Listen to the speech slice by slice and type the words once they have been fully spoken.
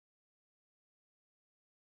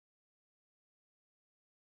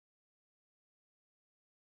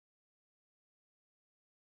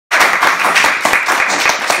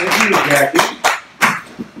Thank you, Jackie.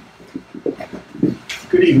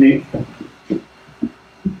 Good evening.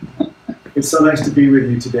 It's so nice to be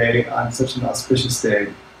with you today on such an auspicious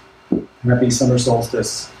day. Happy summer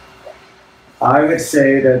solstice. I would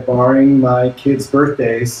say that barring my kids'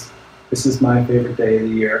 birthdays, this is my favorite day of the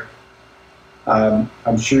year.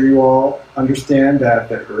 I'm sure you all understand that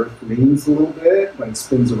the Earth leans a little bit when it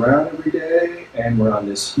spins around every day, and we're on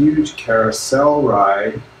this huge carousel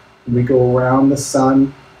ride, and we go around the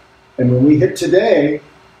sun, and when we hit today,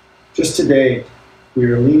 just today, we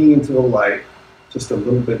are leaning into the light just a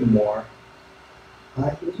little bit more.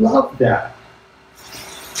 I love that.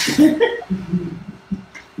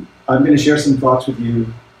 I'm going to share some thoughts with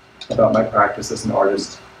you about my practice as an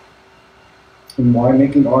artist and why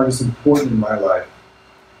making art is important in my life.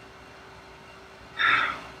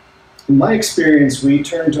 In my experience, we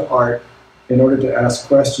turn to art in order to ask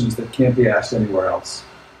questions that can't be asked anywhere else.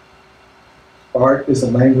 Art is a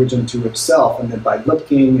language unto itself, and that by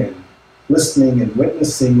looking and listening and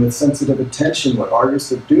witnessing with sensitive attention what artists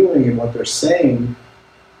are doing and what they're saying,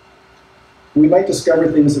 we might discover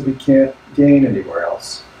things that we can't gain anywhere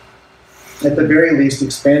else. At the very least,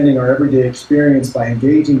 expanding our everyday experience by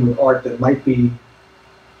engaging with art that might be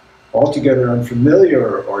altogether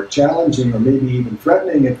unfamiliar or challenging or maybe even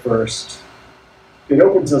threatening at first, it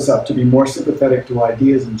opens us up to be more sympathetic to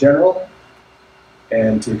ideas in general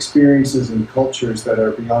and to experiences and cultures that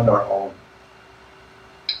are beyond our own.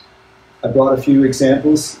 I brought a few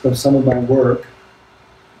examples of some of my work.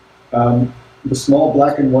 The small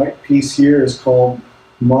black and white piece here is called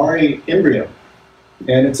Mare Imbrium,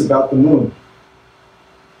 and it's about the moon.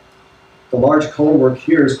 The large color work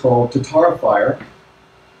here is called Tatar Fire,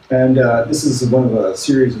 and this is one of a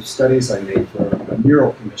series of studies I made for a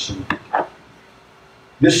mural commission.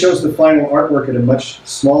 This shows the final artwork at a much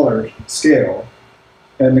smaller scale,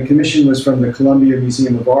 and the commission was from the Columbia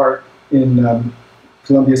Museum of Art in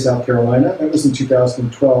Columbia, South Carolina. That was in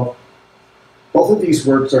 2012. Both of these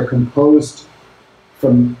works are composed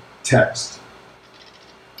from text.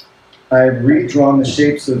 I've redrawn the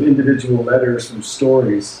shapes of individual letters from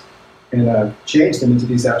stories, and I've changed them into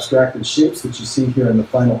these abstracted shapes that you see here in the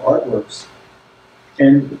final artworks.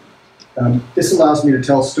 And this allows me to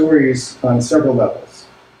tell stories on several levels.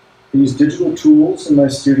 I use digital tools in my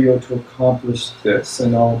studio to accomplish this,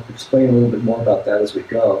 and I'll explain a little bit more about that as we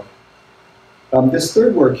go. This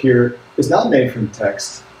third work here is not made from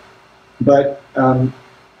text, but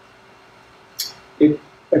it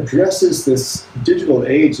addresses this digital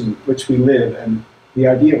age in which we live and the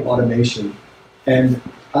idea of automation. And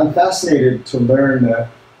I'm fascinated to learn that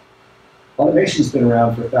automation's been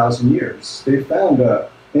around for 1,000 years. They found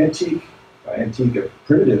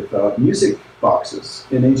primitive music boxes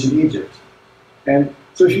in ancient Egypt. And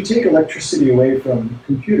so if you take electricity away from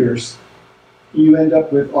computers, you end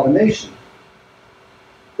up with automation.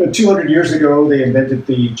 But 200 years ago, they invented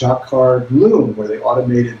the jacquard loom, where they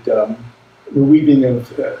automated the weaving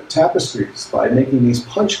of tapestries by making these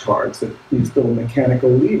punch cards that these little mechanical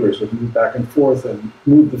levers would move back and forth and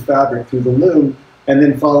move the fabric through the loom. And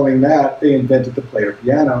then following that, they invented the player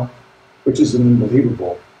piano, which is an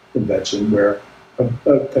unbelievable invention, where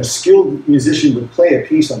a skilled musician would play a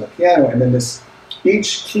piece on the piano, and then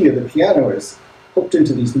each key of the piano is hooked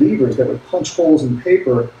into these levers that would punch holes in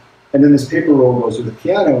paper, and then this paper roll goes to the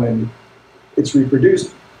piano, and it's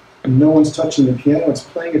reproduced, and no one's touching the piano, it's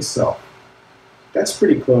playing itself. That's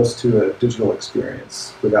pretty close to a digital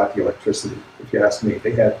experience without the electricity, if you ask me.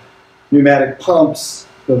 They had pneumatic pumps.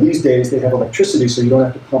 Though these days they have electricity, so you don't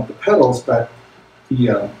have to pump the pedals, but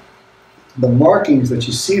the markings that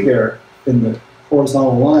you see there in the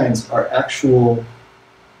horizontal lines are actual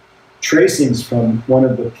tracings from one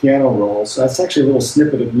of the piano rolls. So that's actually a little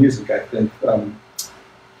snippet of music, I think,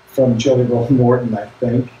 from Jelly Roll Morton, I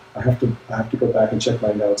think. I have to go back and check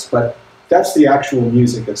my notes, but that's the actual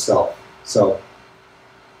music itself. So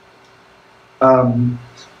I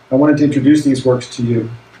wanted to introduce these works to you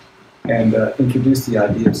and introduce the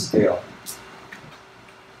idea of scale.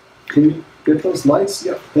 Can you get those lights?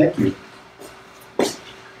 Yep, thank you.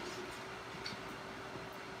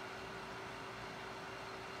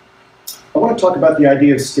 I want to talk about the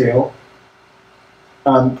idea of scale,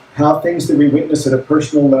 how things that we witness at a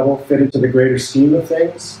personal level fit into the greater scheme of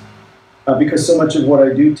things, because so much of what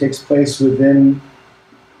I do takes place within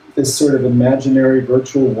this sort of imaginary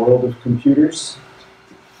virtual world of computers.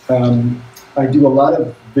 I do a lot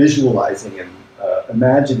of visualizing and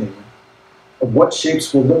imagining of what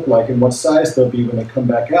shapes will look like and what size they'll be when they come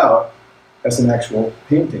back out as an actual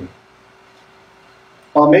painting.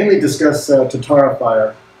 I'll mainly discuss Tatar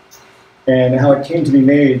Fire and how it came to be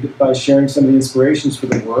made by sharing some of the inspirations for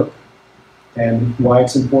the work, and why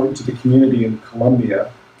it's important to the community in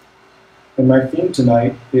Colombia. And my theme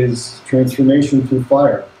tonight is transformation through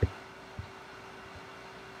fire.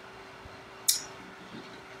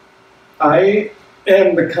 I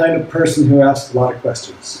am the kind of person who asks a lot of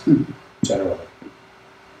questions, generally.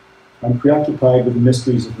 I'm preoccupied with the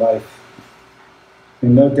mysteries of life.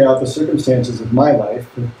 And no doubt the circumstances of my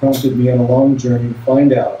life have prompted me on a long journey to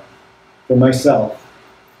find out for myself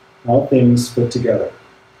how things fit together.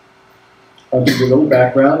 I'll give you a little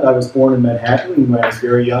background. I was born in Manhattan, and when I was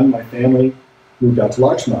very young, my family moved out to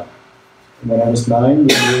Larchmont. And when I was 9,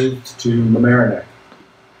 we moved to Mamaroneck.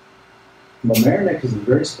 Mamaroneck is a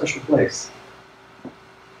very special place.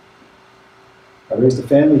 I raised a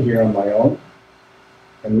family here on my own,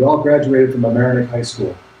 and we all graduated from Mamaroneck High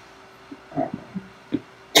School.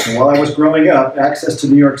 And while I was growing up, access to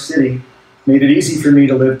New York City made it easy for me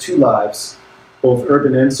to live 2 lives, both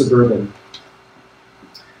urban and suburban.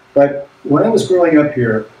 But when I was growing up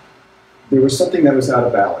here, there was something that was out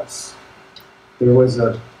of balance. There was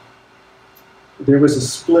a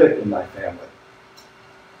split in my family.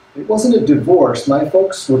 It wasn't a divorce. My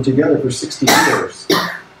folks were together for 60 years.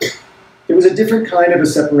 It was a different kind of a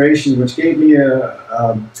separation, which gave me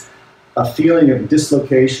a feeling of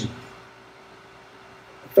dislocation.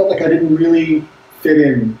 I felt like I didn't really fit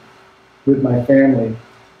in with my family.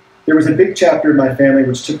 There was a big chapter of my family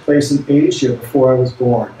which took place in Asia before I was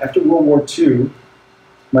born. After World War II,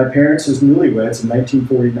 my parents, as newlyweds in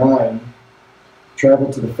 1949,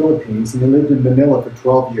 traveled to the Philippines, and they lived in Manila for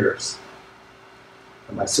 12 years.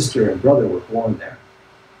 And my sister and brother were born there.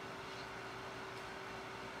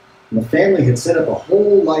 And the family had set up a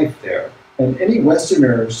whole life there, and any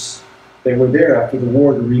Westerners that were there after the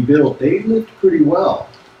war to rebuild, they lived pretty well.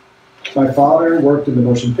 My father worked in the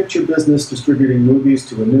motion picture business, distributing movies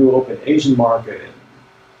to a new open Asian market in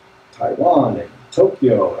Taiwan and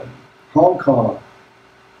Tokyo and Hong Kong.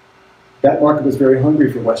 That market was very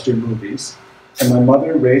hungry for Western movies. And my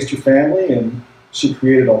mother raised her family, and she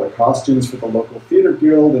created all the costumes for the local theater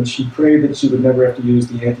guild, and she prayed that she would never have to use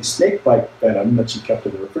the anti-snake bite venom that she kept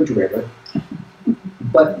in the refrigerator.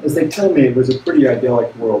 But as they tell me, it was a pretty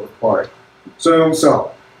idyllic world apart. So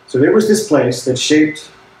there was this place that shaped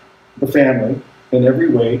the family in every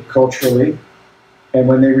way, culturally. And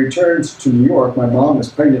when they returned to New York, my mom was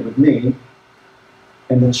pregnant with me,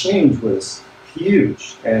 and the change was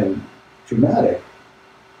huge and dramatic.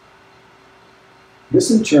 This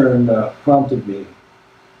in turn prompted me,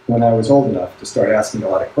 when I was old enough, to start asking a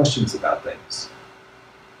lot of questions about things.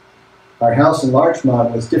 Our house in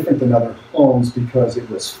Larchmont was different than other homes because it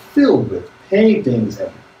was filled with paintings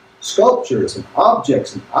and sculptures and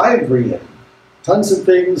objects and ivory and tons of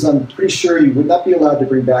things I'm pretty sure you would not be allowed to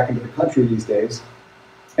bring back into the country these days.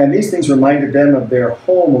 And these things reminded them of their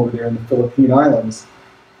home over there in the Philippine Islands.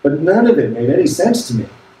 But none of it made any sense to me.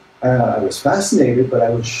 I was fascinated, but I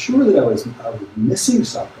was sure that I was missing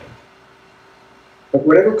something. But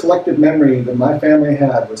whatever collective memory that my family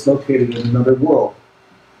had was located in another world.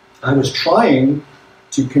 I was trying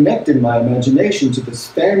to connect in my imagination to this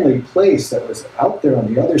family place that was out there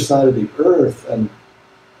on the other side of the earth, and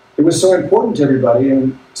it was so important to everybody,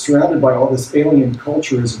 and surrounded by all this alien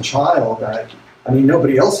culture as a child. I mean,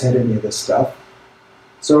 nobody else had any of this stuff.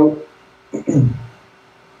 So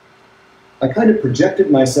I kind of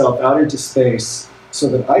projected myself out into space so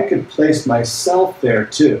that I could place myself there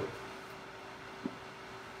too.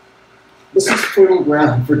 This is fertile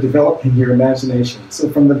ground for developing your imagination. So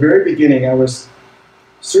from the very beginning, I was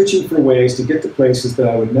searching for ways to get to places that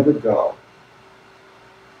I would never go,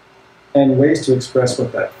 and ways to express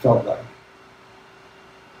what that felt like.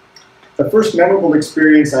 The first memorable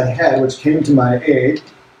experience I had, which came to my aid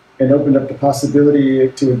and opened up the possibility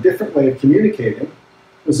to a different way of communicating,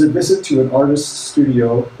 was a visit to an artist's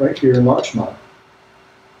studio right here in Larchmont.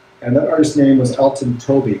 And that artist's name was Alton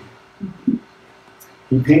Toby.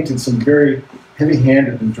 He painted some very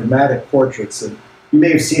heavy-handed and dramatic portraits, and you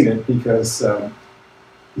may have seen it because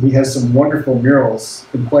he has some wonderful murals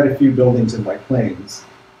in quite a few buildings in White Plains.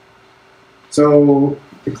 So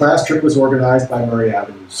the class trip was organized by Murray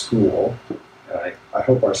Avenue School. And I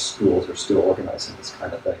hope our schools are still organizing this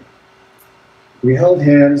kind of thing. We held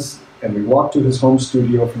hands and we walked to his home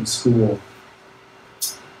studio from school,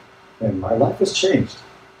 and my life was changed.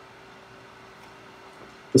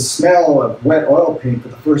 The smell of wet oil paint for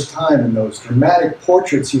the first time and those dramatic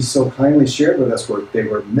portraits he so kindly shared with us they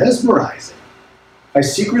were mesmerizing. I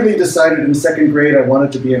secretly decided in 2nd grade I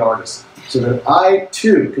wanted to be an artist, so that I,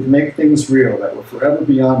 too, could make things real that were forever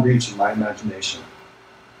beyond reach in my imagination.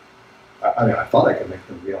 I mean, I thought I could make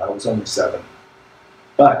them real. I was only 7.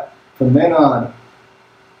 But from then on,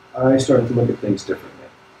 I started to look at things differently.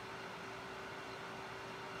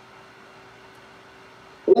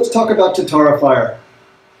 let's talk about Tatara fire.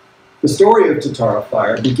 The story of Tatara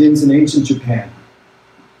fire begins in ancient Japan.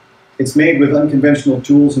 It's made with unconventional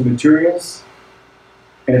tools and materials,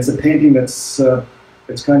 and it's a painting that's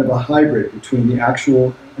it's kind of a hybrid between the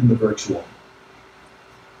actual and the virtual.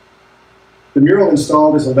 The mural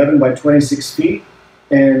installed is 11 by 26 feet,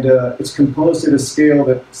 and it's composed at a scale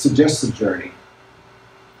that suggests a journey.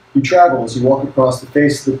 You travel as you walk across the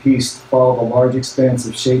face of the piece to follow the large expanse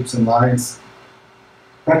of shapes and lines.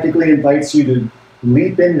 Practically invites you to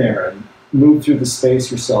leap in there and move through the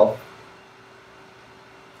space yourself.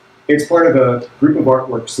 It's part of a group of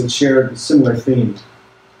artworks that share a similar theme.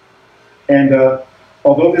 And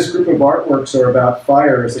although this group of artworks are about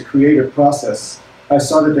fire as a creative process, I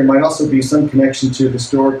saw that there might also be some connection to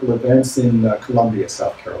historical events in Columbia,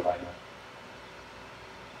 South Carolina.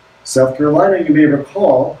 South Carolina, you may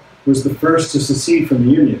recall, was the first to secede from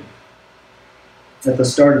the Union at the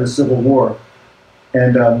start of the Civil War.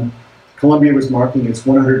 And Columbia was marking its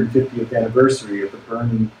 150th anniversary of the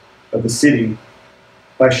burning of the city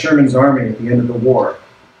by Sherman's army at the end of the war.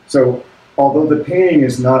 So, although the painting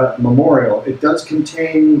is not a memorial, it does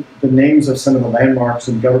contain the names of some of the landmarks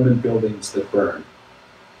and government buildings that burned.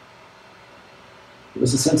 It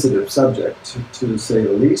was a sensitive subject, to say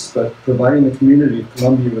the least, but providing the community of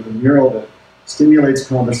Columbia with a mural that stimulates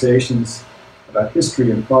conversations about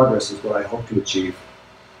history and progress is what I hope to achieve.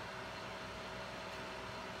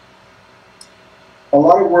 A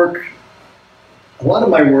lot of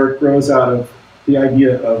my work grows out of the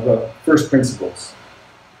idea of first principles.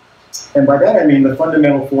 And by that I mean the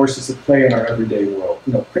fundamental forces at play in our everyday world.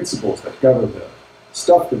 Principles that govern the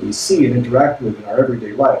stuff that we see and interact with in our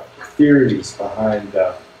everyday life. Theories behind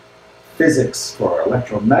physics for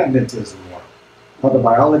electromagnetism, or how the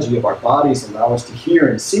biology of our bodies allow us to hear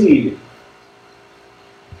and see,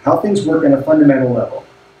 how things work on a fundamental level.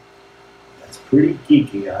 That's pretty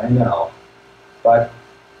geeky, I know. But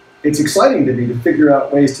it's exciting to me to figure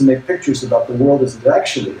out ways to make pictures about the world as it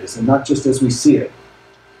actually is, and not just as we see it.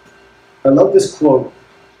 I love this quote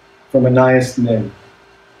from Anais Nin.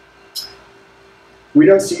 We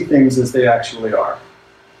don't see things as they actually are.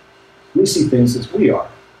 We see things as we are.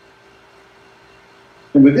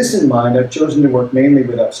 And with this in mind, I've chosen to work mainly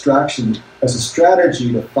with abstraction as a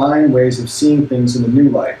strategy to find ways of seeing things in a new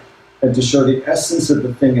light, and to show the essence of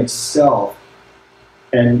the thing itself,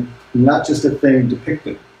 and not just a thing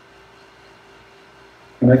depicted.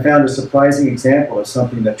 And I found a surprising example of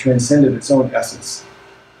something that transcended its own essence.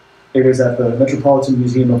 It was at the Metropolitan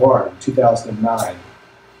Museum of Art in 2009.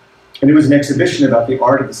 And it was an exhibition about the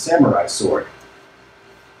art of the samurai sword.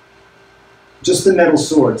 Just the metal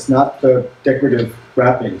swords, not the decorative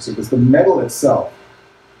wrappings. It was the metal itself.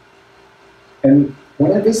 And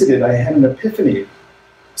when I visited, I had an epiphany,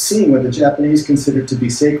 seeing what the Japanese considered to be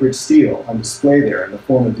sacred steel on display there in the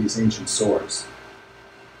form of these ancient swords.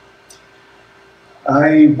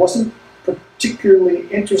 I wasn't particularly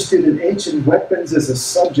interested in ancient weapons as a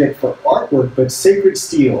subject for artwork, but sacred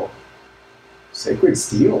steel. Sacred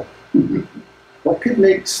steel? What could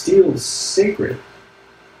make steel sacred?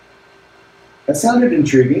 That sounded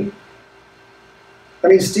intriguing. I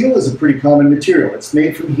mean, steel is a pretty common material. It's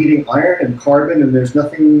made from heating iron and carbon, and there's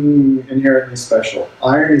nothing inherently special.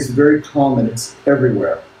 Iron is very common. It's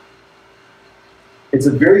everywhere. It's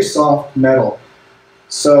a very soft metal.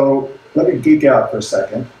 So let me geek out for a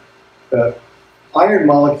second. The iron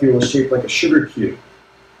molecule is shaped like a sugar cube.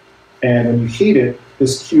 And when you heat it,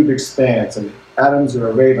 this cube expands, and the atoms are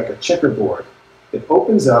arrayed like a checkerboard. It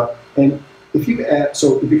opens up, and if you add,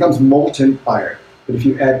 so it becomes molten iron. But if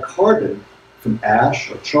you add carbon from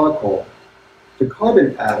ash or charcoal, the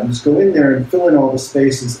carbon atoms go in there and fill in all the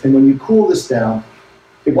spaces, and when you cool this down,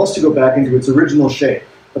 it wants to go back into its original shape,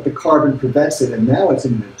 but the carbon prevents it, and now it's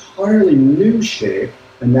in an entirely new shape,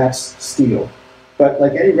 and that's steel. But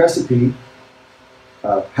like any recipe,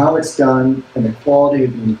 how it's done and the quality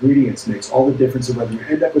of the ingredients makes all the difference of whether you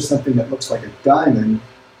end up with something that looks like a diamond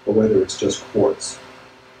or whether it's just quartz.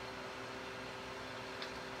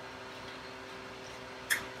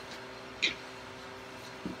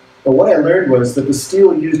 But what I learned was that the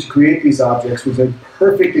steel used to create these objects was a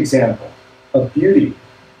perfect example of beauty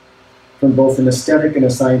from both an aesthetic and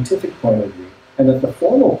a scientific point of view, and that the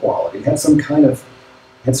formal quality had some kind of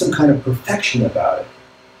perfection about it.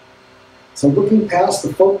 So looking past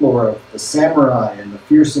the folklore of the samurai and the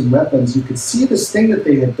fearsome weapons, you could see this thing that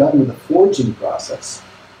they had done with the forging process.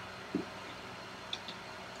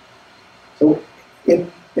 So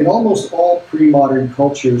in almost all pre-modern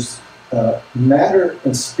cultures, matter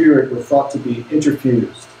and spirit were thought to be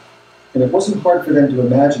interfused. And it wasn't hard for them to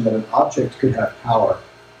imagine that an object could have power,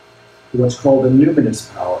 what's called a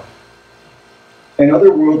numinous power. and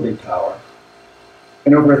otherworldly power.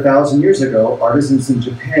 And over 1,000 years ago, artisans in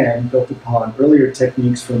Japan built upon earlier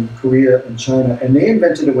techniques from Korea and China, and they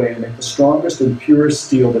invented a way to make the strongest and purest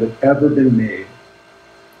steel that had ever been made.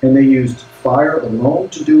 And they used fire alone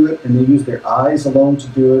to do it, and they used their eyes alone to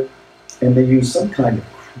do it, and they used some kind of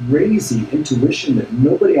crazy intuition that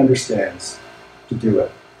nobody understands to do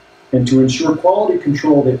it. And to ensure quality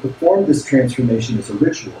control, they performed this transformation as a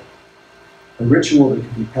ritual that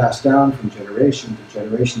could be passed down from generation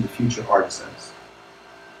to future artisans.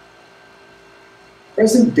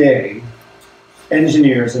 Present day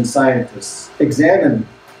engineers and scientists examined,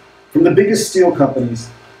 from the biggest steel companies,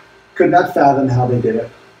 could not fathom how they did it.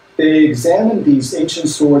 They examined these ancient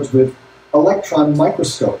swords with electron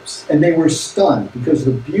microscopes, and they were stunned because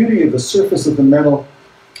the beauty of the surface of the metal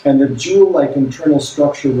and the jewel-like internal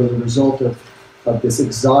structure were the result of this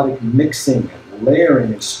exotic mixing and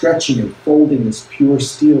layering and stretching and folding this pure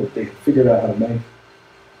steel that they had figured out how to make.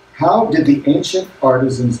 How did the ancient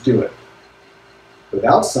artisans do it?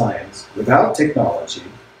 Without science, without technology,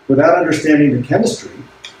 without understanding the chemistry,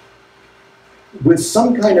 with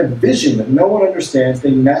some kind of vision that no one understands,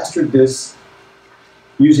 they mastered this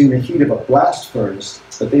using the heat of a blast furnace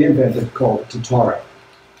that they invented called Tatara.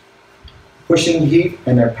 Pushing heat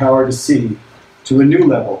and their power to see to a new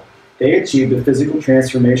level, they achieved a physical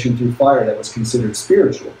transformation through fire that was considered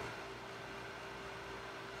spiritual.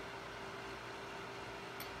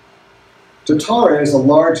 Tatara is a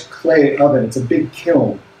large clay oven. It's a big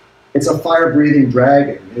kiln. It's a fire-breathing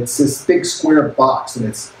dragon. It's this big square box, and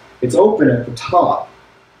it's open at the top.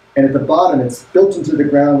 And at the bottom, it's built into the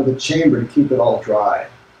ground with a chamber to keep it all dry.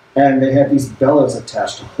 And they have these bellows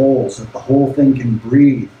attached to holes so that the whole thing can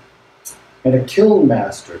breathe. And a kiln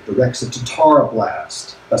master directs a Tatara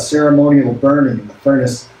blast, a ceremonial burning in the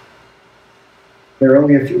furnace. There are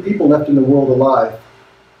only a few people left in the world alive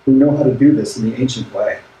who know how to do this in the ancient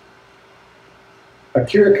way.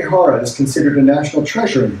 Akira Kihara is considered a national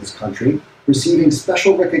treasure in his country, receiving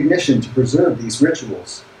special recognition to preserve these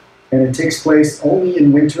rituals. And it takes place only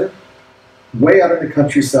in winter, way out in the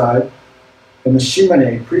countryside, in the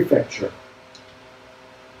Shimane prefecture.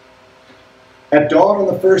 At dawn on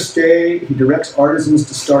the first day, he directs artisans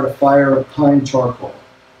to start a fire of pine charcoal.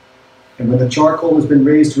 And when the charcoal has been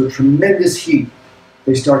raised to a tremendous heat,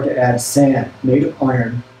 they start to add sand made of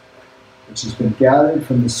iron, which has been gathered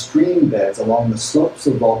from the stream beds along the slopes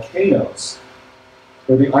of volcanoes,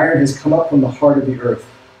 where the iron has come up from the heart of the earth.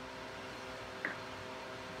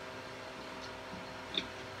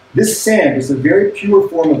 This sand is a very pure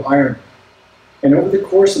form of iron, and over the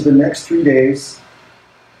course of the next 3 days,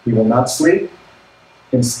 he will not sleep.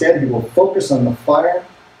 Instead, he will focus on the fire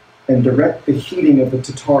and direct the heating of the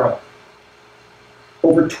Tatara.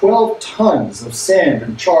 Over 12 tons of sand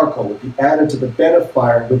and charcoal will be added to the bed of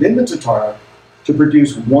fire within the Tatara to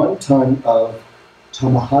produce 1 ton of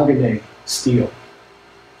tamahagane steel.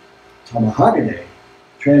 Tamahagane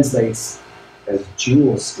translates as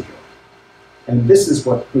jewel steel. And this is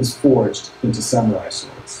what was forged into samurai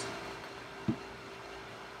swords.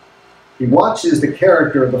 He watches the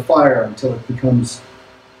character of the fire until it becomes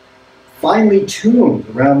finely tuned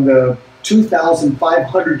around the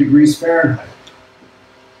 2,500 degrees Fahrenheit.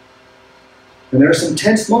 And there are some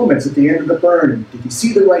tense moments at the end of the burn. Did he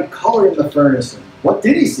see the right color in the furnace? And what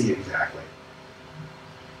did he see exactly?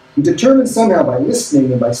 He determines somehow by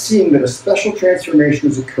listening and by seeing that a special transformation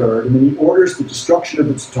has occurred, and then he orders the destruction of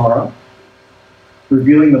the Tatara,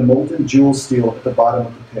 revealing the molten jewel steel at the bottom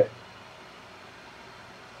of the pit.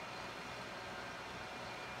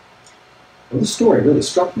 Well, this story really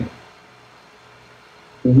struck me.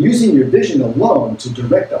 And using your vision alone to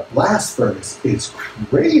direct a blast furnace is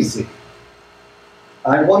crazy.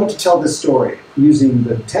 I wanted to tell this story using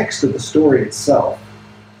the text of the story itself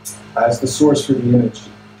as the source for the image.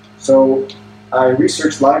 So I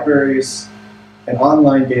researched libraries and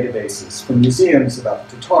online databases from museums about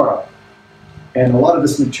the Tatara, and a lot of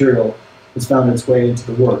this material has found its way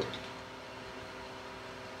into the work.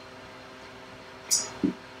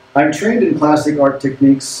 I'm trained in classic art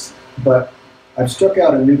techniques, but I've struck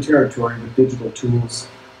out a new territory with digital tools.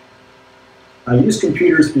 I use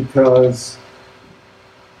computers because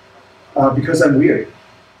I'm weird.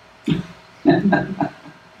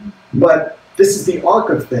 But this is the arc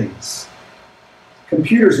of things.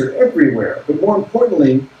 Computers are everywhere, but more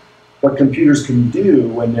importantly, what computers can do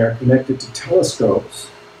when they're connected to telescopes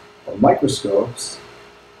or microscopes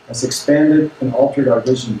has expanded and altered our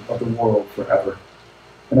vision of the world forever.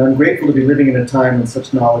 And I'm grateful to be living in a time when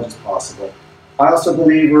such knowledge is possible. I also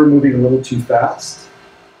believe we're moving a little too fast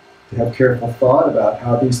to have careful thought about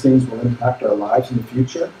how these things will impact our lives in the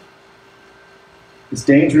future. It's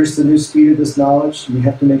dangerous, the new speed of this knowledge. We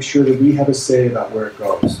have to make sure that we have a say about where it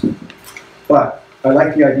goes. But I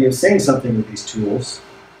like the idea of saying something with these tools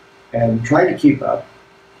and trying to keep up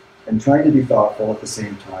and trying to be thoughtful at the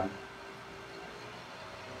same time.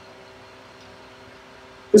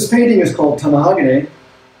 This painting is called Tamahagane.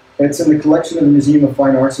 It's in the collection of the Museum of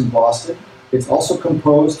Fine Arts in Boston. It's also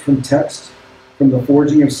composed from text, from the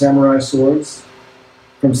forging of samurai swords,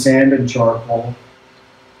 from sand and charcoal.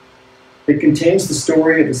 It contains the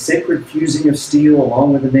story of the sacred fusing of steel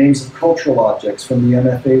along with the names of cultural objects from the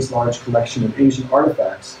MFA's large collection of Asian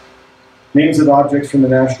artifacts, names of objects from the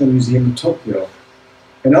National Museum in Tokyo,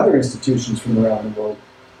 and other institutions from around the world.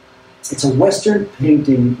 It's a Western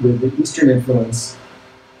painting with an Eastern influence,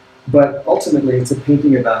 but ultimately it's a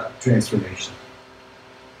painting about transformation.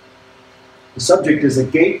 The subject is a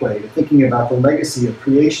gateway to thinking about the legacy of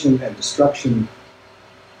creation and destruction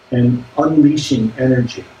and unleashing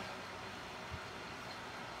energy.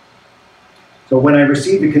 So when I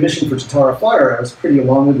received the commission for Tatara Fire, I was pretty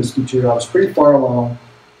along with this material. I was pretty far along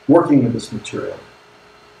working with this material.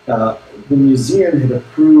 The museum had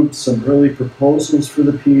approved some early proposals for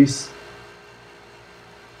the piece,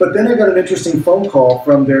 but then I got an interesting phone call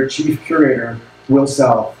from their chief curator, Will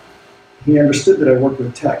South. He understood that I worked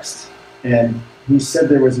with text, and he said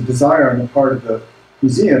there was a desire on the part of the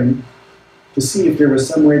museum to see if there was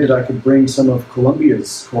some way that I could bring some of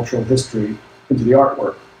Colombia's cultural history into the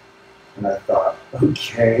artwork. And I thought,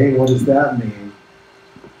 okay, what does that mean?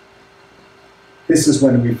 This is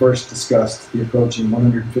when we first discussed the approaching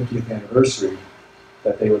 150th anniversary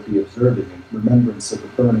that they would be observing in remembrance of the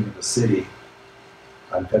burning of the city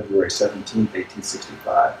on February 17th,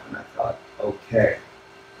 1865. And I thought, okay,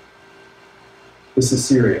 this is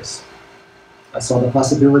serious. I saw the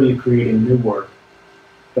possibility of creating new work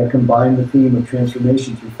that combined the theme of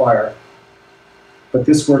transformation through fire, but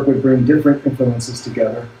this work would bring different influences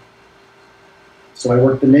together. So I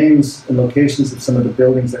worked the names and locations of some of the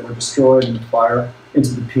buildings that were destroyed in the fire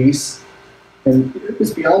into the piece. And it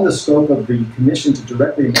was beyond the scope of the commission to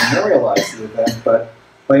directly memorialize the event, but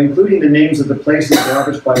by including the names of the places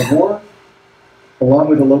ravaged by war, along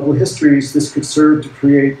with the local histories, this could serve to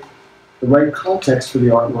create the right context for the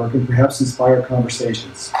artwork and perhaps inspire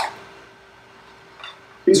conversations.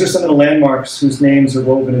 These are some of the landmarks whose names are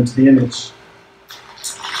woven into the image.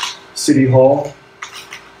 City Hall,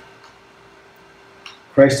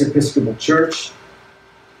 Christ Episcopal Church,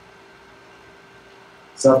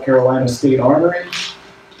 South Carolina State Armory,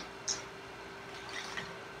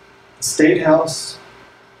 State House,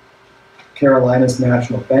 Carolinas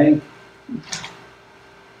National Bank.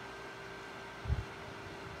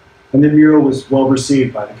 And the mural was well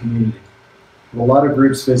received by the community, with a lot of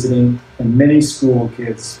groups visiting and many school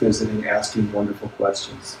kids visiting, asking wonderful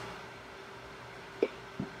questions.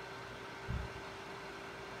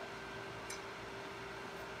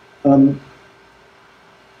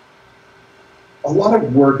 A lot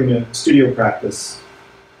of work in a studio practice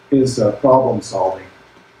is problem solving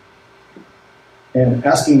and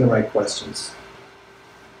asking the right questions.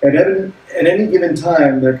 At any given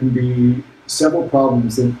time, there can be several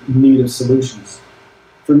problems in need of solutions.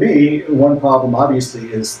 For me, one problem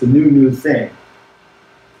obviously is the new thing.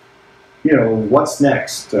 You know, what's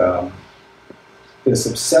next? This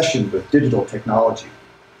obsession with digital technology.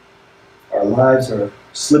 Our lives are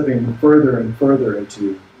slipping further and further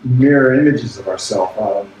into mirror images of ourselves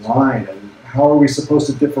online, and how are we supposed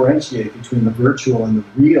to differentiate between the virtual and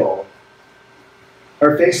the real?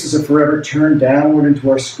 Our faces are forever turned downward into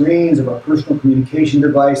our screens of our personal communication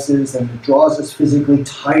devices, and it draws us physically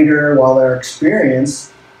tighter while our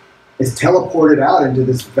experience is teleported out into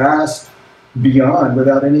this vast beyond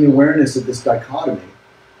without any awareness of this dichotomy.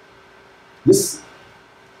 This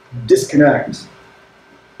disconnect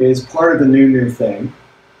is part of the new thing,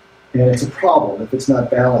 and it's a problem if it's not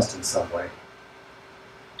balanced in some way.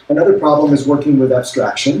 Another problem is working with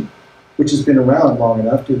abstraction, which has been around long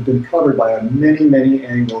enough to have been covered by many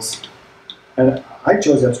angles. And I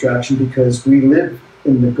chose abstraction because we live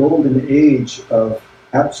in the golden age of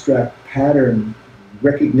abstract pattern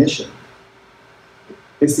recognition.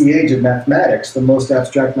 It's the age of mathematics, the most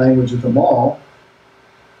abstract language of them all.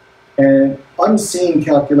 And unseen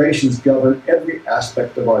calculations govern every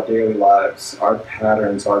aspect of our daily lives, our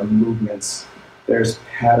patterns, our movements. There's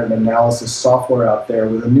pattern analysis software out there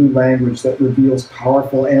with a new language that reveals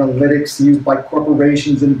powerful analytics used by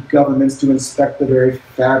corporations and governments to inspect the very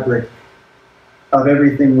fabric of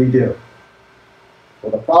everything we do.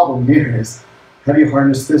 Well, the problem here is, how do you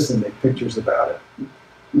harness this and make pictures about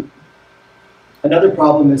it? Another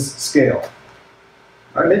problem is scale.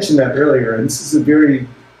 I mentioned that earlier, and this is a very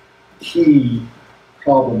key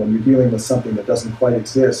problem when you're dealing with something that doesn't quite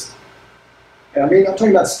exist. And I mean, I'm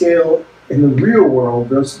talking about scale in the real world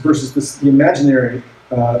versus the imaginary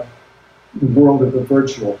world of the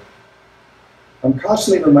virtual. I'm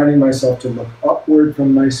constantly reminding myself to look upward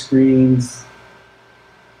from my screens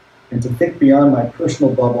and to think beyond my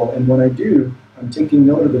personal bubble. And when I do, I'm taking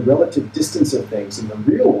note of the relative distance of things in the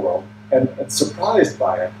real world and surprised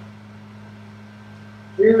by it.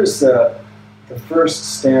 Here's the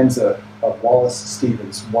first stanza of Wallace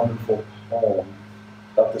Stevens' wonderful poem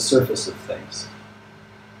of the surface of things.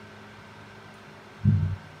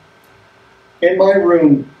 In my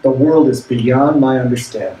room, the world is beyond my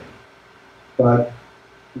understanding. But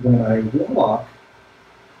when I walk,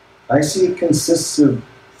 I see it consists of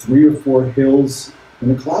 3 or 4 hills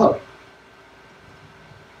and a cloud.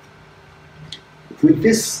 With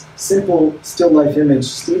this simple still life image,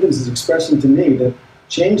 Stevens is expressing to me that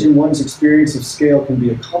change in one's experience of scale can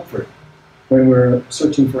be a comfort when we're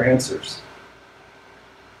searching for answers,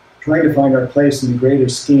 trying to find our place in the greater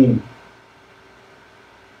scheme.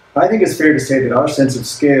 I think it's fair to say that our sense of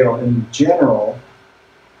scale in general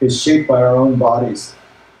is shaped by our own bodies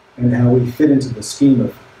and how we fit into the scheme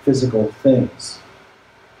of physical things.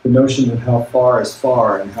 The notion of how far is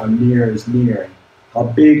far and how near is near, and how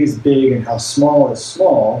big is big and how small is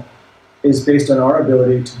small, is based on our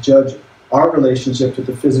ability to judge our relationship to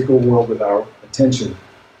the physical world with our attention.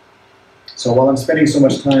 So while I'm spending so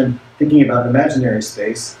much time thinking about imaginary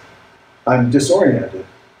space, I'm disoriented.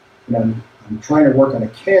 And I'm trying to work on a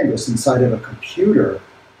canvas inside of a computer,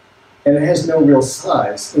 and it has no real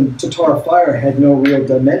size. And Tatar Fire had no real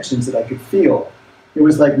dimensions that I could feel. It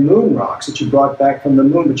was like moon rocks that you brought back from the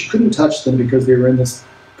moon, but you couldn't touch them because they were in this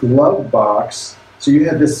glove box. So you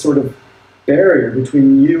had this sort of barrier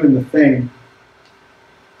between you and the thing.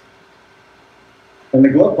 And the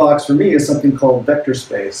glove box for me is something called vector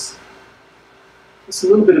space. It's a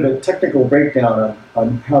little bit of a technical breakdown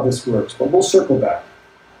on how this works, but we'll circle back.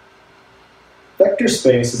 Vector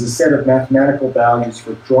space is a set of mathematical values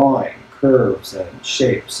for drawing curves and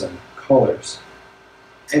shapes and colors.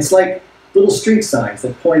 It's like little street signs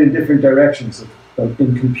that point in different directions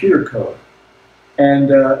in computer code.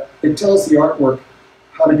 And it tells the artwork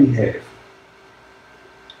how to behave.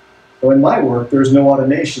 So in my work, there's no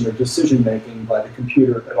automation or decision-making by the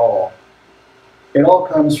computer at all. It all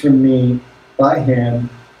comes from me by hand,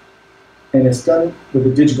 and it's done with a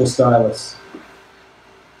digital stylus.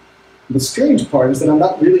 The strange part is that I'm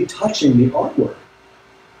not really touching the artwork.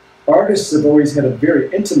 Artists have always had a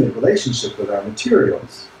very intimate relationship with our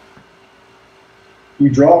materials. You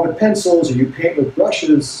draw with pencils, or you paint with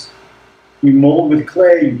brushes, you mold with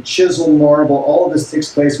clay, you chisel marble. All of this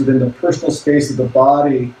takes place within the personal space of the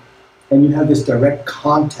body, and you have this direct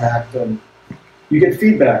contact, and you get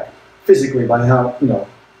feedback physically by how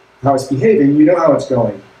it's behaving. You know how it's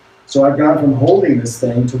going. So I've gone from holding this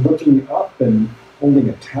thing to looking up and holding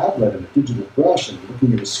a tablet and a digital brush and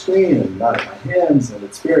looking at a screen and not at my hands, and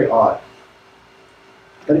it's very odd.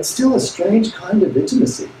 But it's still a strange kind of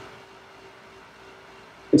intimacy.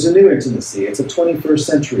 It's a new intimacy. It's a 21st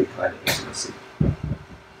century kind of intimacy.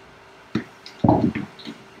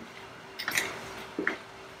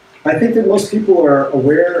 I think that most people are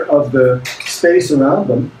aware of the space around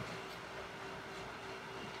them.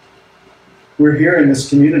 We're here in this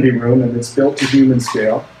community room, and it's built to human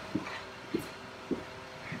scale.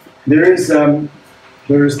 There's a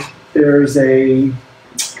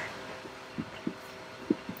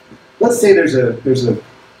let's say there's a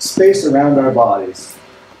space around our bodies,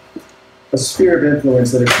 a sphere of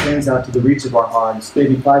influence that extends out to the reach of our arms,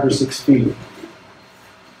 maybe 5 or 6 feet.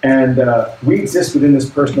 And we exist within this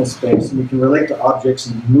personal space, and we can relate to objects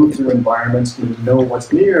and move through environments. We know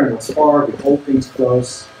what's near and what's far. We hold things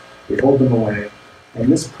close. We hold them away.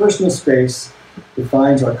 And this personal space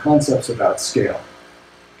defines our concepts about scale.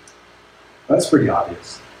 That's pretty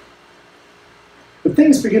obvious. But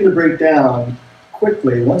things begin to break down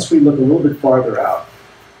quickly once we look a little bit farther out.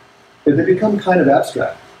 They become kind of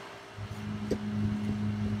abstract.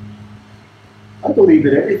 I believe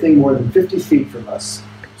that everything more than 50 feet from us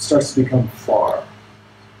starts to become far.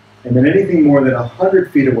 And then anything more than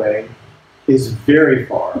 100 feet away is very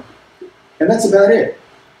far. And that's about it.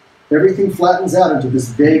 Everything flattens out into this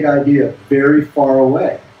vague idea of very far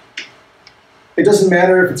away. It doesn't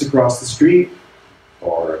matter if it's across the street,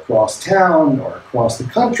 or across town, or across the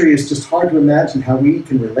country. It's just hard to imagine how we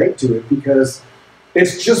can relate to it because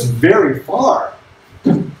it's just very far.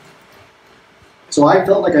 So I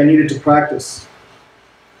felt like I needed to practice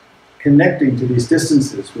connecting to these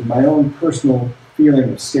distances with my own personal feeling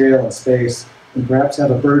of scale and space, and perhaps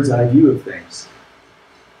have a bird's eye view of things.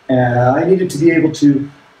 And I needed to be able to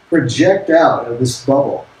project out of this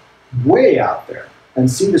bubble way out there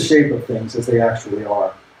and see the shape of things as they actually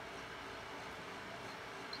are.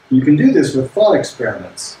 You can do this with thought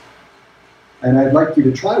experiments, and I'd like you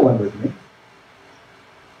to try one with me,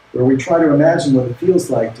 where we try to imagine what it feels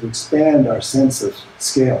like to expand our sense of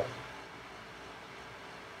scale.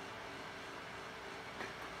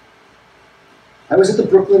 I was at the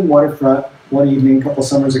Brooklyn waterfront one evening a couple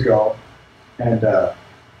summers ago, and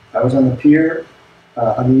I was on the pier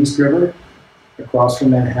on the East River across from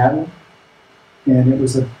Manhattan, and it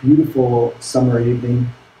was a beautiful summer evening,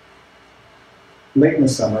 late in the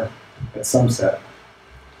summer at sunset.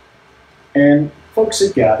 And folks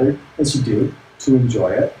had gathered, as you do, to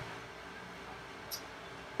enjoy it.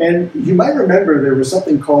 And you might remember there was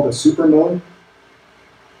something called a supermoon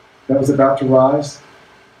that was about to rise.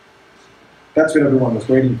 That's what everyone was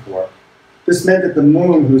waiting for. This meant that the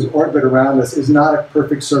moon, whose orbit around us is not a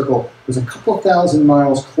perfect circle, was a couple thousand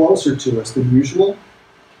miles closer to us than usual.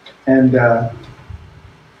 And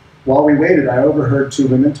while we waited, I overheard two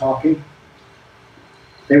women talking.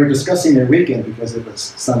 They were discussing their weekend because it was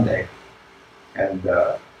Sunday. And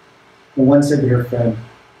one said to her friend,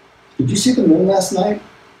 "Did you see the moon last night?"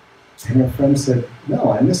 And her friend said,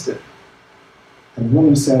 "No, I missed it." And the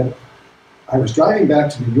woman said, "I was driving back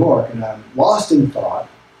to New York and I'm lost in thought.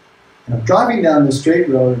 And I'm driving down the straight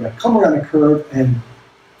road and I come around a curve and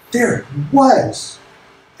there it was,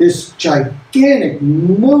 this gigantic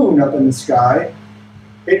moon up in the sky.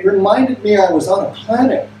 It reminded me I was on a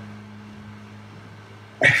planet."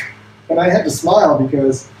 And I had to smile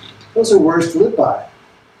because those are words to live by.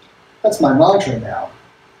 That's my mantra now.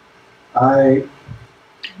 I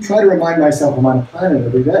try to remind myself I'm on a planet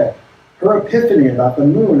every day. Her epiphany about the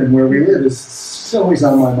moon and where we live is always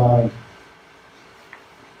on my mind,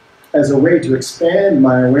 as a way to expand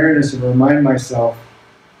my awareness and remind myself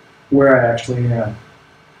where I actually am.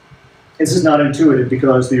 This is not intuitive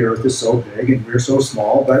because the Earth is so big and we're so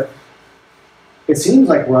small, but it seems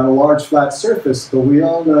like we're on a large flat surface, but we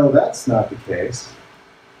all know that's not the case.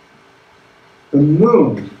 The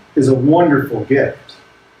moon is a wonderful gift.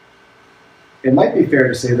 It might be fair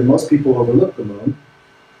to say that most people overlook the moon,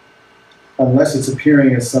 unless it's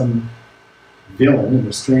appearing as some villain in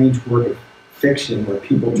a strange work of fiction where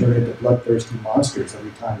people turn into bloodthirsty monsters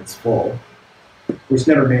every time it's full, which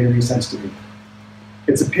never made any sense to me.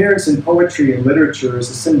 Its appearance in poetry and literature is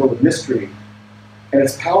a symbol of mystery, and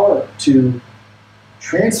its power to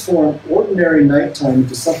transform ordinary nighttime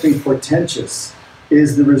into something portentous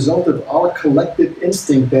is the result of our collective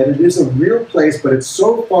instinct that it is a real place, but it's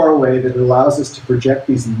so far away that it allows us to project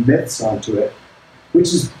these myths onto it,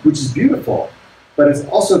 which is beautiful, but it's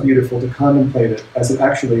also beautiful to contemplate it as it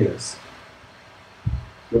actually is.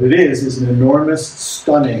 What it is an enormous,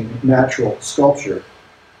 stunning, natural sculpture.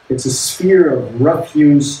 It's a sphere of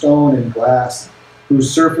rough-hewn stone and glass whose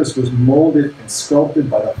surface was molded and sculpted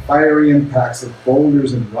by the fiery impacts of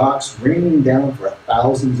boulders and rocks raining down for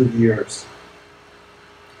thousands of years,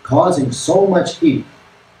 causing so much heat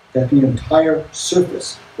that the entire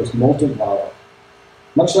surface was molten lava,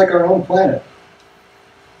 much like our own planet.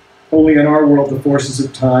 Only in our world, the forces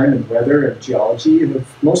of time and weather and geology have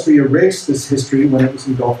mostly erased this history when it was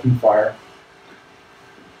engulfed in fire.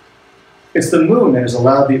 It's the moon that has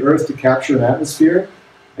allowed the Earth to capture an atmosphere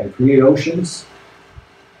and create oceans.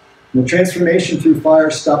 And the transformation through fire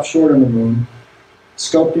stopped short on the moon,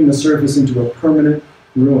 sculpting the surface into a permanent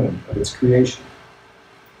ruin of its creation.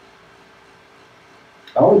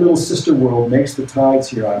 Our little sister world makes the tides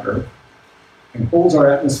here on Earth and holds our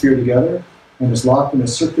atmosphere together and is locked in a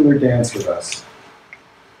circular dance with us.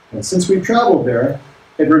 And since we've traveled there,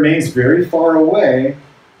 it remains very far away,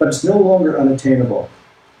 but it's no longer unattainable.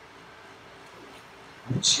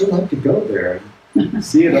 I'd sure like to go there and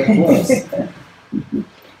see it up close.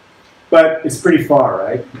 But it's pretty far,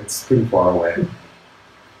 right? It's pretty far away.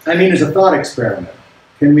 I mean, as a thought experiment,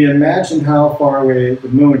 can we imagine how far away the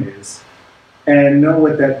moon is and know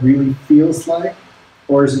what that really feels like?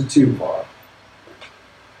 Or is it too far?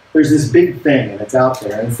 There's this big thing, and it's out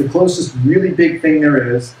there, and it's the closest really big thing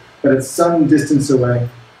there is, but it's some distance away.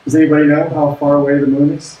 Does anybody know how far away the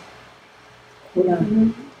moon is? Yeah.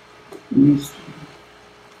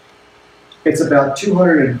 It's about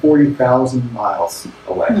 240,000 miles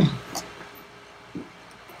away.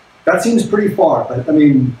 That seems pretty far, but I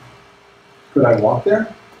mean, could I walk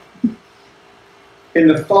there? In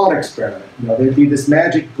the thought experiment, there'd be this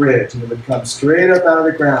magic bridge, and it would come straight up out of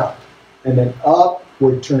the ground, and then up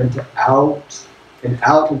would turn to out, and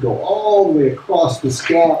out would go all the way across this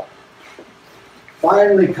gap,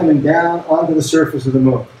 finally coming down onto the surface of the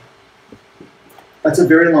moon. That's a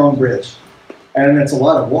very long bridge, and that's a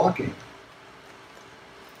lot of walking.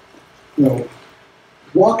 you know,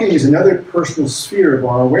 walking is another personal sphere of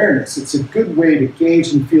our awareness. It's a good way to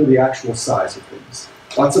gauge and feel the actual size of things.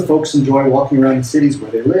 Lots of folks enjoy walking around the cities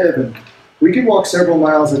where they live, and we can walk several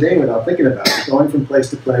miles a day without thinking about it, going from place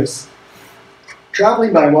to place.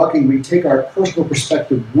 Traveling by walking, we take our personal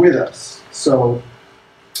perspective with us. So,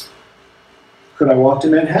 could I walk to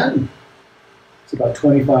Manhattan? It's about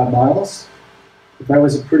 25 miles. If I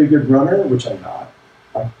was a pretty good runner, which I'm not,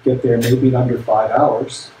 I'd get there maybe in under 5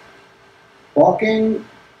 hours. Walking,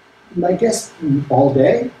 I guess, all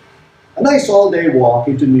day. A nice all-day walk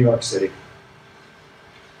into New York City.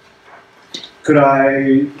 Could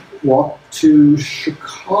I walk to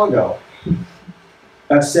Chicago?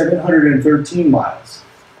 That's 713 miles.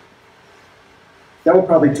 That would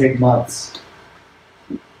probably take months.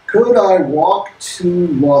 Could I walk to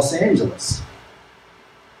Los Angeles?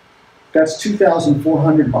 That's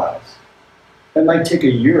 2,400 miles. That might take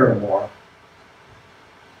a year or more.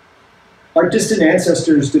 Our distant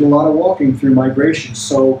ancestors did a lot of walking through migration,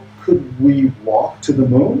 so could we walk to the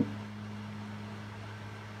moon?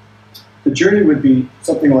 The journey would be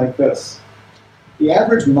something like this. The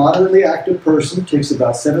average moderately active person takes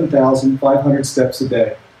about 7,500 steps a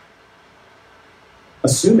day.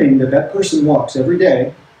 Assuming that that person walks every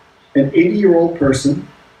day, an 80-year-old person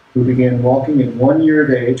who began walking at 1 year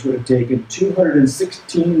of age would have taken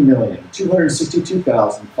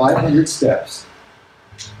 262,500 steps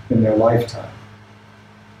in their lifetime.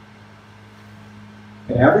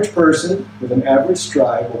 An average person with an average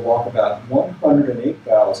stride will walk about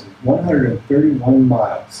 108,131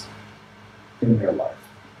 miles in their life.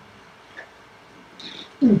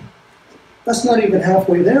 That's not even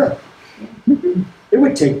halfway there. It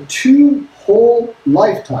would take 2 whole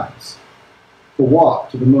lifetimes to walk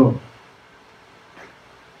to the moon.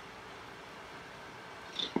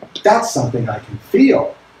 That's something I can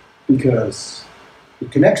feel because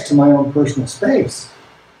it connects to my own personal space.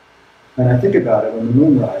 And I think about it when the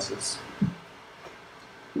moon rises.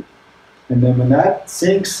 And then when that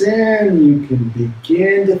sinks in, you can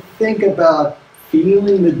begin to think about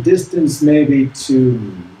feeling the distance maybe to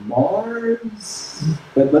Mars.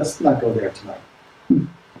 But let's not go there tonight.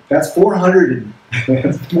 That's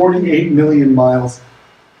 448 million miles.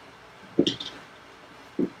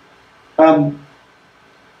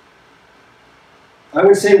 I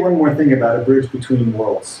would say one more thing about a bridge between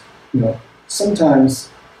worlds. You know, sometimes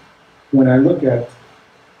when I look at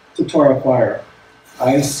Tara fire,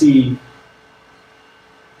 I see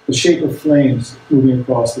the shape of flames moving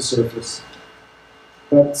across the surface.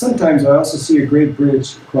 But sometimes I also see a great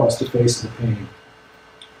bridge across the face of the painting.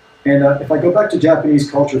 And if I go back to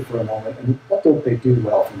Japanese culture for a moment, and what don't they do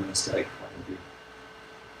well from an aesthetic point of view?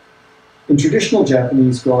 In traditional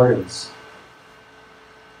Japanese gardens,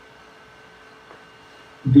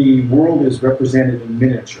 the world is represented in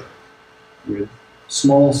miniature, with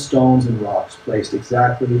small stones and rocks placed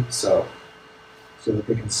exactly so that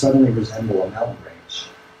they can suddenly resemble a mountain range.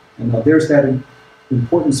 And now there's that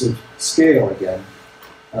importance of scale again,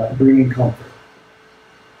 bringing comfort.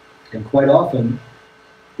 And quite often,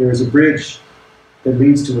 there is a bridge that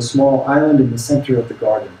leads to a small island in the center of the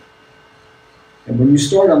garden. And when you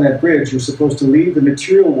start on that bridge, you're supposed to leave the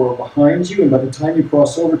material world behind you, and by the time you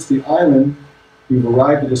cross over to the island, you've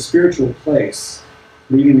arrived at a spiritual place,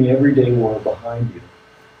 leaving the everyday world behind you.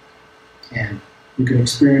 And you can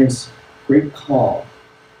experience great calm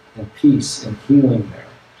and peace and healing there.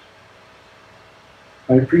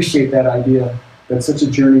 I appreciate that idea that such a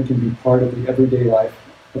journey can be part of the everyday life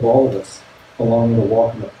of all of us, along with a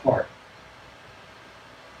walk in the park.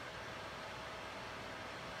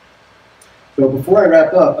 So before I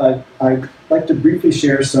wrap up, I'd like to briefly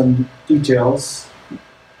share some details. I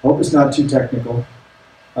hope it's not too technical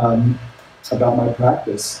about my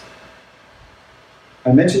practice.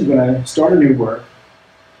 I mentioned when I start a new work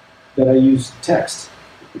that I use text,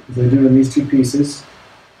 as I do in these 2 pieces,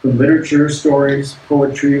 from literature, stories,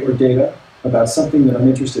 poetry, or data about something that I'm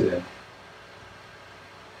interested in.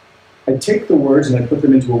 I take the words and I put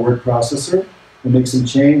them into a word processor and make some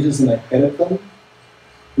changes and I edit them.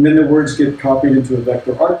 And then the words get copied into a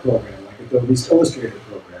vector art program, like Adobe's Illustrator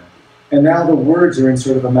program. And now the words are in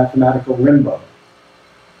sort of a mathematical limbo.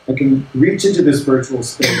 I can reach into this virtual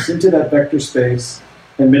space, into that vector space,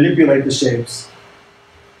 and manipulate the shapes,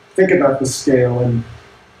 think about the scale, and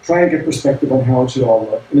try and get perspective on how it should all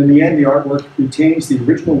look. And in the end, the artwork retains the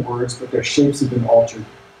original words, but their shapes have been altered.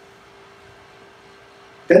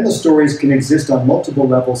 Then the stories can exist on multiple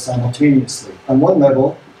levels simultaneously. On one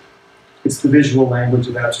level, it's the visual language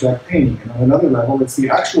of abstract painting, and on another level, it's the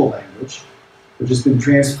actual language, which has been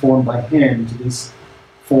transformed by hand into these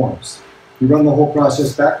forms. You run the whole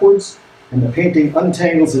process backwards, And the painting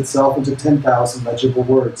untangles itself into 10,000 legible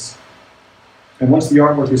words. And once the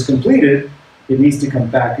artwork is completed, it needs to come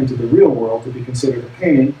back into the real world to be considered a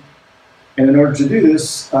painting. And in order to do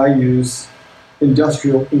this, I use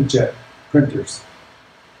industrial inkjet printers.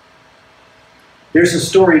 There's a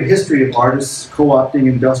storied history of artists co-opting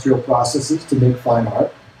industrial processes to make fine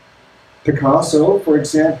art. Picasso, for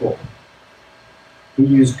example, he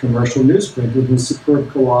used commercial newsprint in his superb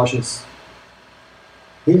collages.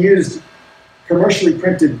 He used commercially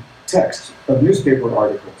printed text of newspaper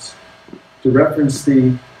articles to reference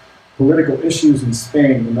the political issues in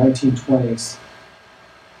Spain in the 1920s.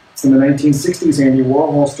 In the 1960s, Andy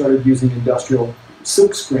Warhol started using industrial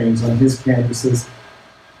silk screens on his canvases.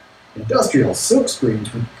 Industrial silk screens,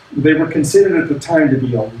 they were considered at the time to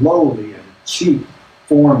be a lowly and cheap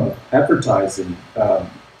form of advertising.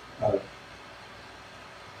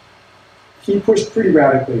 He pushed pretty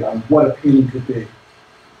radically on what a painting could be.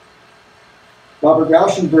 Robert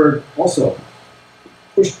Rauschenberg also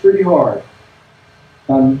pushed pretty hard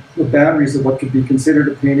on the boundaries of what could be considered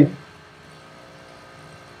a painting.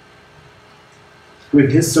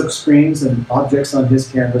 With his silk screens and objects on his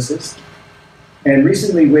canvases. And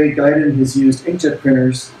recently, Wade Guyton has used inkjet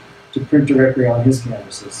printers to print directly on his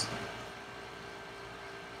canvases.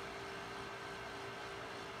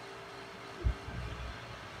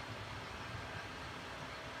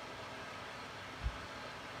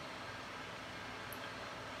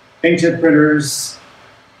 Inkjet printers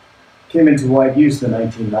came into wide use in the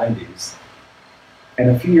 1990s.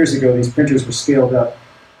 And a few years ago, these printers were scaled up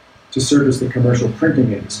to service the commercial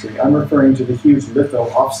printing industry. I'm referring to the huge litho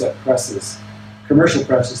offset presses, commercial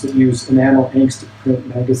presses that use enamel inks to print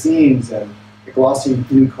magazines and glossy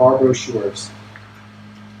new car brochures.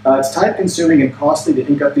 It's time-consuming and costly to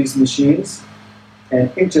ink up these machines, and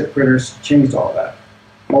inkjet printers changed all that.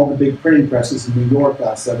 All the big printing presses in New York,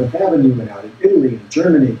 Seventh Avenue, and out in Italy and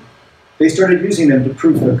Germany, they started using them to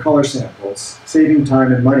proof their color samples, saving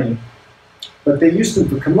time and money. But they used them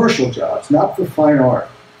for commercial jobs, not for fine art.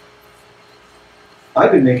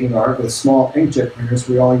 I've been making art with small inkjet printers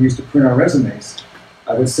we all used to print our resumes.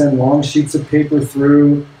 I would send long sheets of paper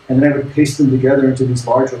through, and then I would paste them together into these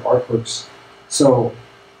larger artbooks. So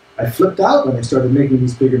I flipped out when they started making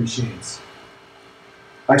these bigger machines.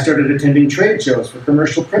 I started attending trade shows for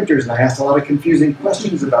commercial printers, and I asked a lot of confusing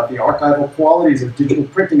questions about the archival qualities of digital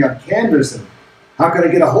printing on canvas, and how could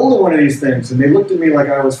I get a hold of one of these things? And they looked at me like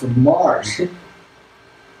I was from Mars.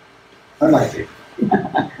 I might be.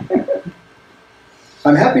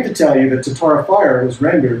 I'm happy to tell you that Tatara Fire was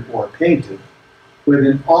rendered or painted with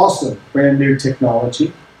an awesome brand new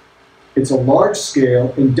technology. It's a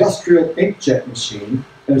large-scale industrial inkjet machine,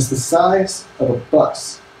 and it's the size of a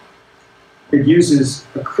bus. It uses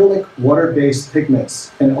acrylic water-based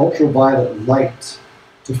pigments and ultraviolet light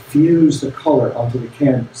to fuse the color onto the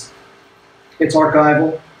canvas. It's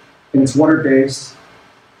archival, and it's water-based,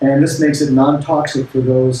 and this makes it non-toxic for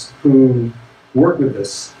those who work with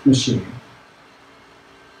this machine.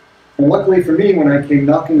 And luckily for me, when I came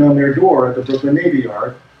knocking on their door at the Brooklyn Navy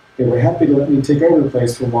Yard, they were happy to let me take over the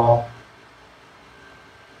place for a while.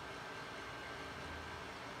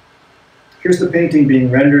 Here's the painting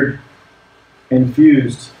being rendered and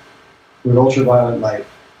fused with ultraviolet light.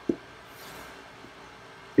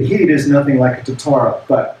 The heat is nothing like a Tatara,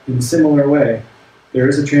 but in a similar way, there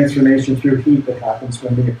is a transformation through heat that happens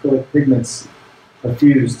when the acrylic pigments are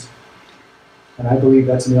fused. And I believe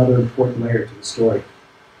that's another important layer to the story.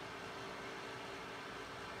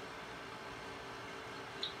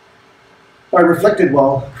 I reflected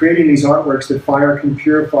while creating these artworks that fire can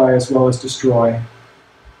purify as well as destroy.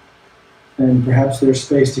 And perhaps there's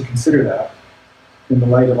space to consider that in the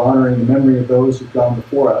light of honoring the memory of those who've gone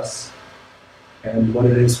before us and what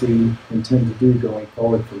it is we intend to do going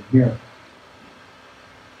forward from here.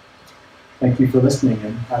 Thank you for listening,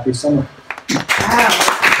 and happy summer.